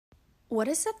What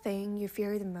is the thing you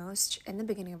fear the most in the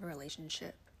beginning of a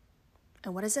relationship?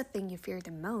 And what is the thing you fear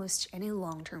the most in a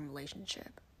long-term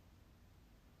relationship?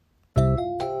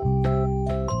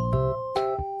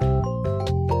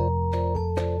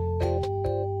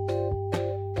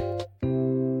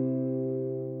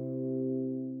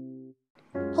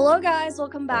 Hello guys,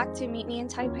 welcome back to Meet Me in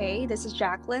Taipei. This is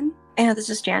Jacqueline. And this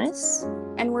is Janice.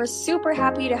 And we're super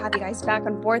happy to have you guys back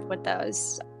on board with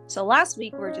us. So last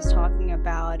week we were just talking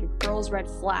about girls' red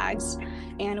flags,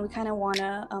 and we kind of want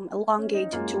to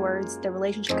elongate towards the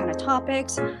relationship kind of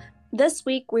topics. This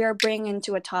week we are bringing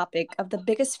into a topic of the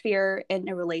biggest fear in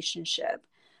a relationship.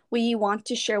 We want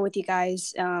to share with you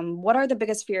guys what are the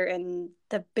biggest fear in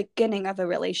the beginning of a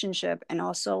relationship, and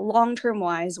also long-term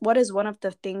wise, what is one of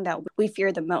the things that we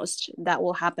fear the most that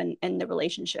will happen in the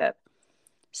relationship.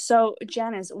 So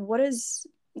Janice, what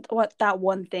that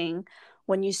one thing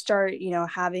when you start,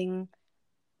 having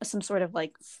some sort of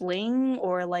like fling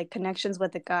or like connections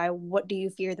with a guy, what do you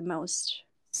fear the most?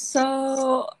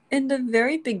 So, in the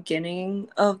very beginning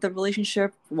of the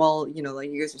relationship, while, like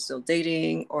you guys are still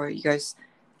dating or you guys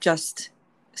just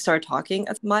start talking,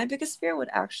 my biggest fear would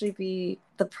actually be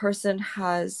the person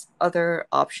has other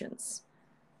options.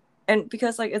 And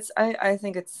because I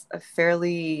think it's a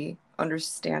fairly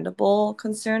understandable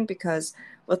concern because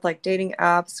with like dating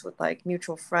apps, with like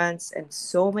mutual friends and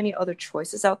so many other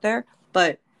choices out there,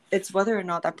 but it's whether or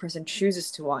not that person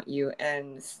chooses to want you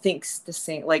and thinks the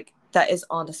same, like that is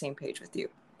on the same page with you.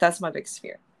 That's my biggest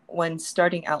fear when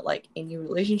starting out like a new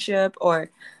relationship or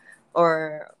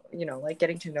like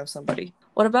getting to know somebody.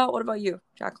 What about you,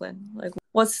 Jacqueline? Like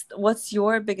what's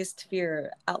your biggest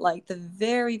fear at like the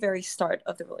very, very start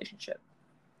of the relationship?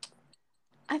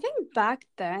 I think back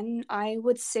then I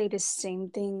would say the same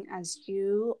thing as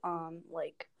you,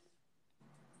 like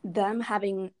them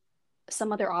having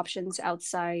some other options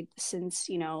outside, since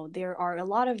there are a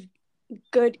lot of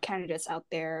good candidates out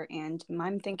there, and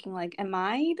I'm thinking like, am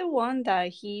I the one that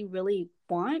he really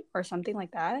want or something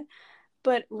like that.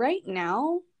 But right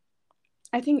now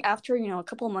I think after a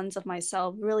couple months of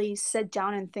myself really sit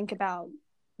down and think about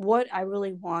what I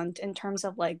really want in terms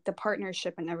of like the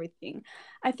partnership and everything,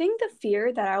 I think the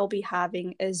fear that I will be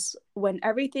having is when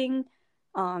everything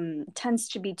tends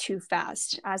to be too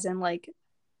fast, as in like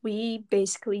we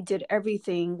basically did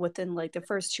everything within like the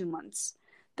first 2 months.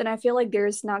 Then I feel like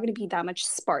there's not going to be that much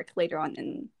spark later on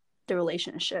in the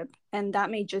relationship, and that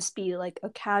may just be like a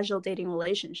casual dating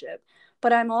relationship.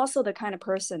 But I'm also the kind of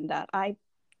person that I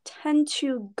tend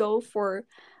to go for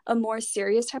a more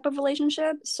serious type of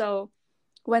relationship. So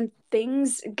when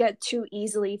things get too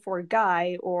easily for a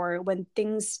guy, or when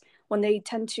they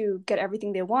tend to get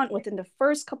everything they want within the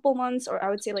first couple months, or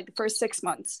I would say like the first 6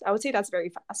 months, I would say that's very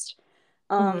fast.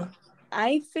 Mm-hmm.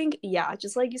 I think, yeah,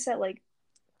 just like you said, like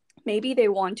maybe they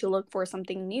want to look for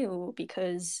something new,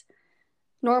 because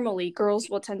normally girls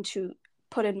will tend to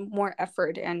put in more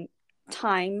effort and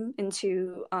time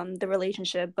into the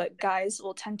relationship, but guys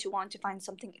will tend to want to find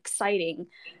something exciting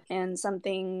and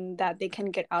something that they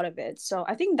can get out of it. So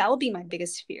I think that would be my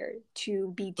biggest fear,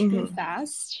 to be too Mm-hmm.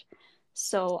 fast.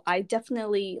 So I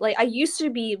definitely, like, I used to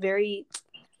be very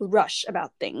rush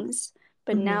about things,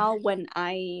 but Mm-hmm. now when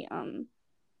I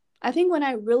think when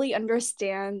I really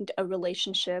understand a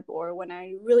relationship, or when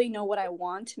I really know what I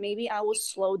want, maybe I will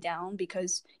slow down,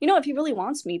 because, if he really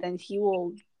wants me, then he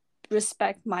will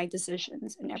respect my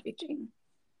decisions and everything.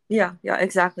 Yeah,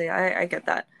 exactly. I get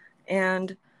that.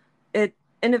 And it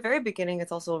in the very beginning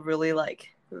it's also really like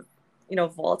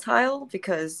volatile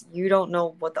because you don't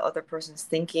know what the other person's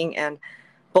thinking, and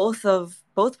both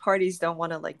parties don't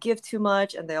want to like give too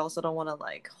much and they also don't want to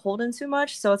like hold in too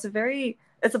much. So it's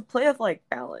a play of like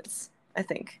balance, I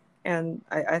think. And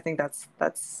I think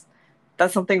that's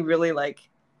something really like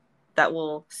that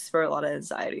will spur a lot of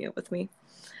anxiety with me.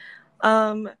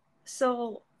 Um,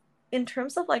 so in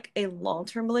terms of like a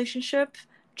long-term relationship,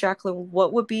 Jacqueline,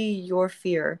 what would be your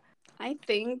fear? I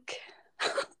think,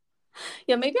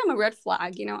 yeah, maybe I'm a red flag.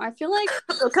 I feel like,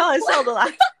 Oh, come on, sell the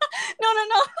lie. no, no,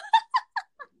 no,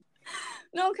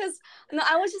 no, because no,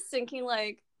 I was just thinking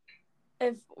like,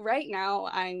 if right now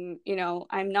I'm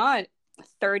not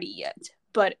 30 yet,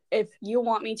 but if you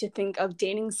want me to think of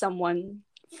dating someone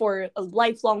for a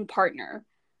lifelong partner,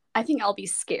 I think I'll be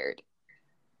scared,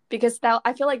 because that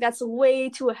I feel like that's way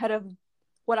too ahead of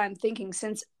what I'm thinking,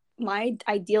 since my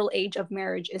ideal age of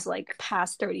marriage is like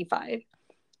past 35.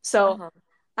 So Uh-huh.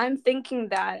 I'm thinking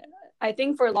that, I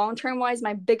think for long term wise,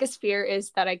 my biggest fear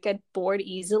is that I get bored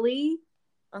easily.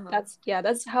 Uh-huh.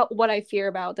 That's how what I fear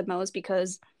about the most,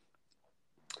 because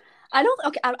I don't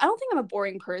think I'm a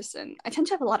boring person. I tend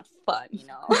to have a lot of fun.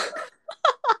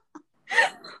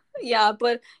 Yeah,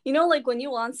 but you know, like when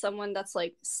you want someone that's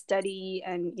like steady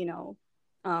and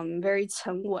very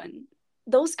沉稳,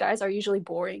 those guys are usually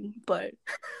boring. But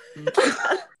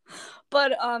the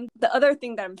other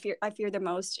thing that I fear the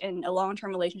most in a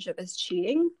long-term relationship is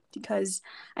cheating, because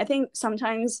I think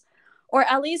sometimes, or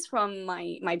at least from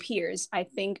my peers, I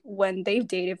think when they've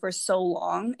dated for so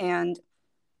long and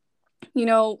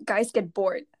guys get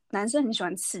bored. 男生很喜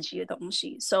欢刺激的东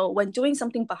西. So when doing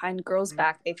something behind girls'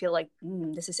 back, they feel like,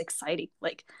 this is exciting.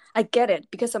 Like, I get it,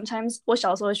 because sometimes 我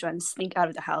小时候喜欢 sneak out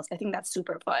of the house. I think that's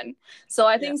super fun. So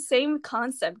I think same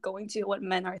concept going to what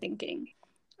men are thinking.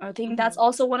 I think that's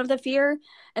also one of the fear.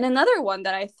 And another one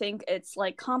that I think it's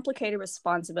like complicated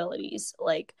responsibilities.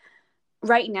 Like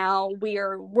right now we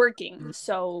are working.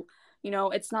 So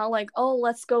it's not like, oh,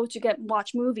 let's go to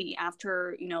watch movie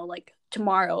after like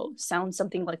tomorrow sounds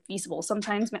something like feasible.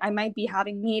 Sometimes I might be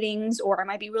having meetings, or I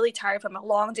might be really tired from a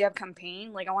long day of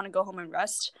campaign, like I want to go home and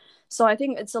rest. So I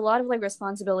think it's a lot of like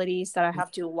responsibilities that I have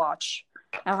to watch.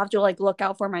 I'll have to like look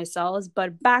out for myself.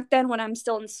 But back then when I'm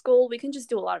still in school, we can just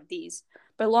do a lot of these.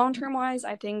 But long term wise,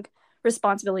 I think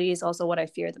responsibility is also what I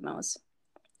fear the most.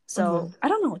 So I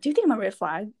don't know, do you think I'm a red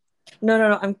flag?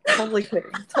 No, I'm totally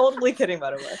kidding. Totally kidding,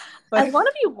 by the way. But I want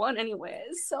to be one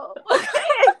anyways, so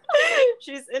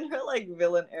she's in her like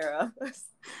villain era. But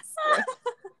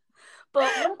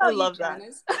what about I love you,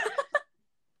 Janice?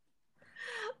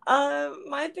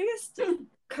 My biggest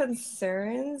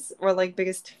concerns, or like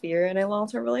biggest fear in a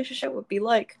long-term relationship, would be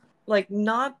like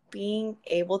not being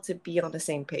able to be on the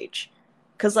same page.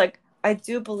 Because like I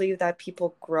do believe that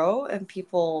people grow and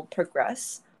people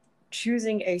progress.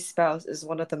 Choosing a spouse is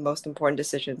one of the most important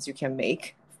decisions you can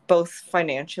make, both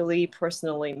financially,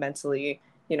 personally, mentally,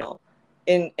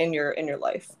 in your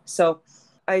life. So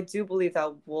I do believe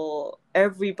that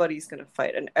everybody's gonna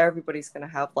fight, and everybody's gonna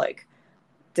have like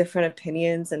different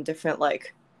opinions and different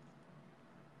like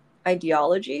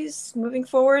ideologies moving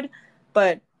forward.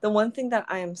 But the one thing that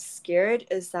I am scared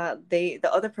is that the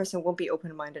other person won't be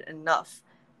open-minded enough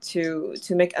to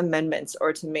make amendments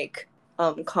or to make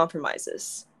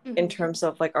compromises in terms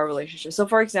of like our relationship. So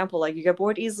for example, like you get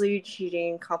bored easily,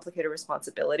 cheating, complicated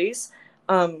responsibilities.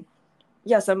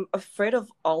 Yes, I'm afraid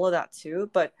of all of that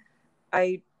too, but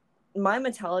my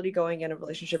mentality going in a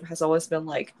relationship has always been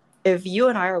like, if you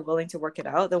and I are willing to work it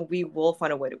out, then we will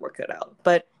find a way to work it out.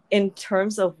 But in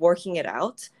terms of working it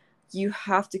out, you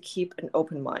have to keep an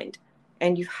open mind,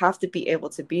 and you have to be able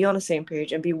to be on the same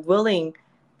page and be willing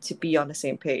to be on the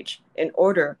same page in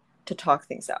order to talk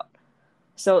things out.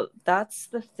 So that's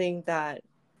the thing that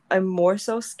I'm more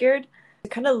so scared to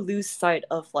kind of lose sight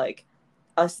of, like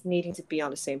us needing to be on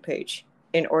the same page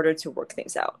in order to work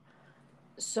things out.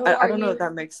 So I don't know if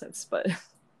that makes sense, but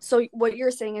so what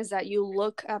you're saying is that you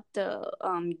look at the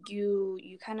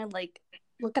you kind of like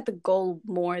look at the goal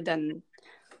more than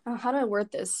how do I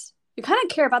word this? You kind of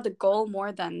care about the goal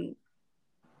more than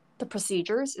the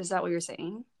procedures. Is that what you're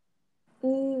saying?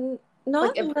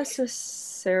 Not like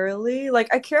necessarily.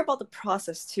 Like I care about the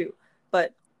process too,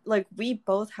 but like we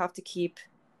both have to keep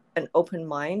an open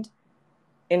mind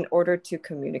in order to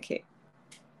communicate.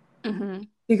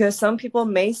 Because some people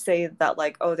may say that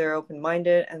like, oh, they're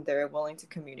open-minded and they're willing to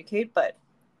communicate, but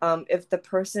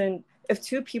if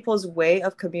two people's way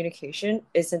of communication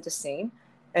isn't the same,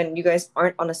 and you guys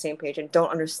aren't on the same page and don't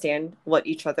understand what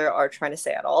each other are trying to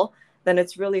say at all, then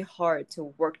it's really hard to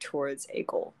work towards a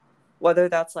goal, whether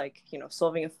that's like,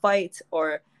 solving a fight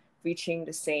or reaching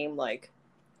the same, like,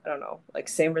 I don't know, like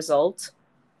same result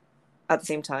at the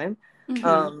same time.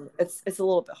 It's a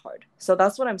little bit hard. So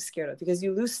that's what I'm scared of, because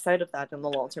you lose sight of that in the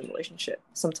long-term relationship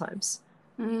sometimes.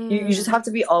 You just have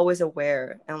to be always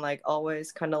aware and like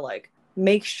always kind of like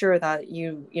make sure that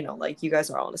like you guys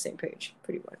are all on the same page,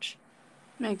 pretty much.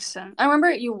 Makes sense. I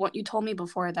remember you told me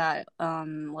before that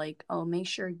like, oh, make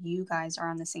sure you guys are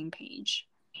on the same page.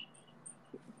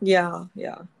 Yeah.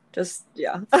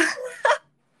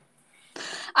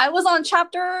 I was on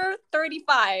chapter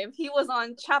 35. He was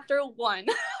on chapter 1.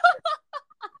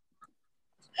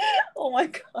 Oh my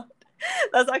god.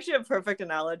 That's actually a perfect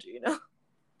analogy,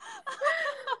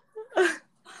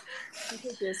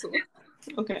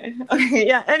 Okay.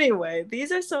 Yeah, anyway,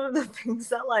 these are some of the things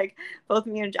that like both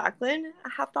me and Jacqueline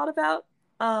have thought about.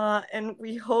 And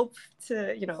we hope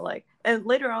to, and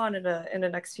later on in the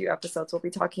next few episodes, we'll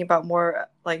be talking about more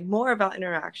about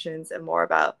interactions and more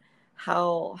about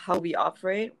how we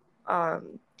operate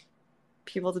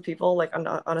people to people, like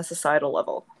on a societal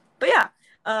level. But yeah,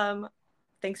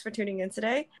 thanks for tuning in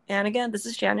today. And again, this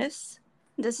is Janice.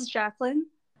 This is Jacqueline.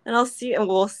 And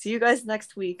we'll see you guys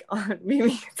next week on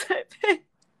Mimi Taipei.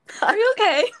 Are you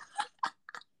okay?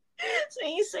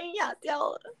 声音哑掉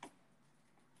了。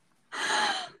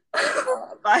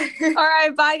Bye. All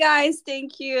right, bye guys.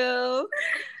 Thank you.